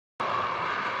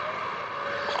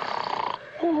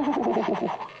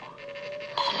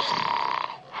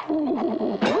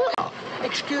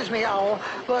Excuse me, Owl,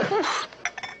 but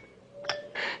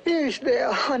is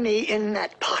there honey in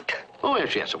that pot? Oh,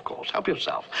 yes, yes, of course. Help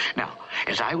yourself. Now,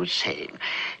 as I was saying,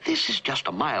 this is just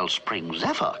a mild spring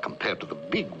zephyr compared to the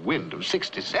big wind of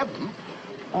 67.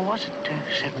 Or was it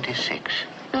 76?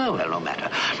 Oh, well, no matter.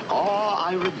 Oh,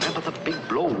 I remember the big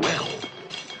blow well.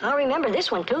 I remember this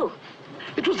one, too.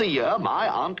 It was the year my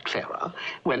Aunt Clara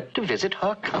went to visit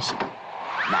her cousin.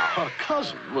 Now, her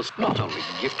cousin was not only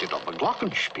gifted on the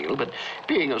glockenspiel, but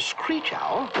being a screech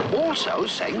owl, also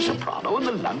sang soprano in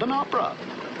the London Opera.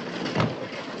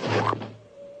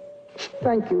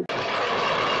 Thank you.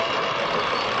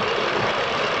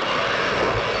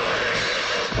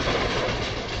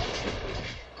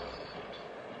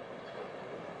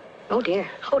 Oh, dear.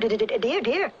 Oh,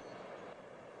 dear.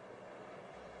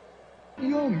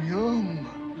 Yum,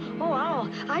 yum. Oh, Owl,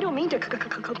 I don't mean to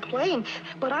complain,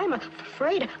 but I'm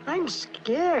afraid I'm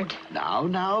scared.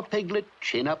 Now, Piglet,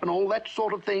 chin up and all that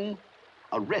sort of thing.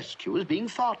 A rescue is being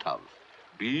thought of.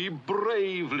 Be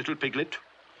brave, little Piglet.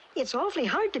 It's awfully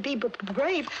hard to be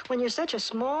brave when you're such a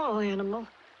small animal.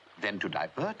 Then to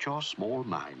divert your small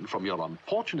mind from your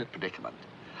unfortunate predicament,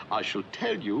 I shall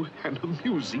tell you an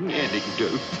amusing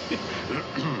anecdote.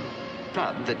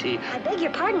 I beg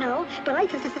your pardon, Owl, but I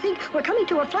think we're coming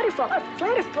to a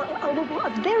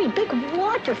very big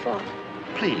waterfall.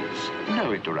 Please,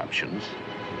 no interruptions.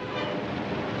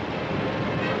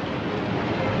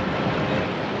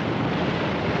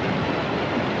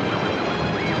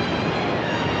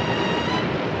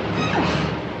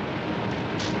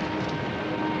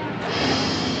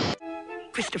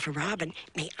 Christopher Robin,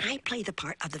 may I play the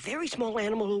part of the very small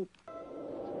animal who...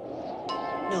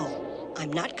 No,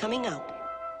 I'm not coming out.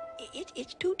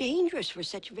 It's too dangerous for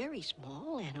such very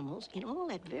small animals in all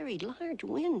that very large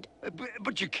wind.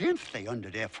 But you can't stay under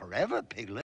there forever, Piglet.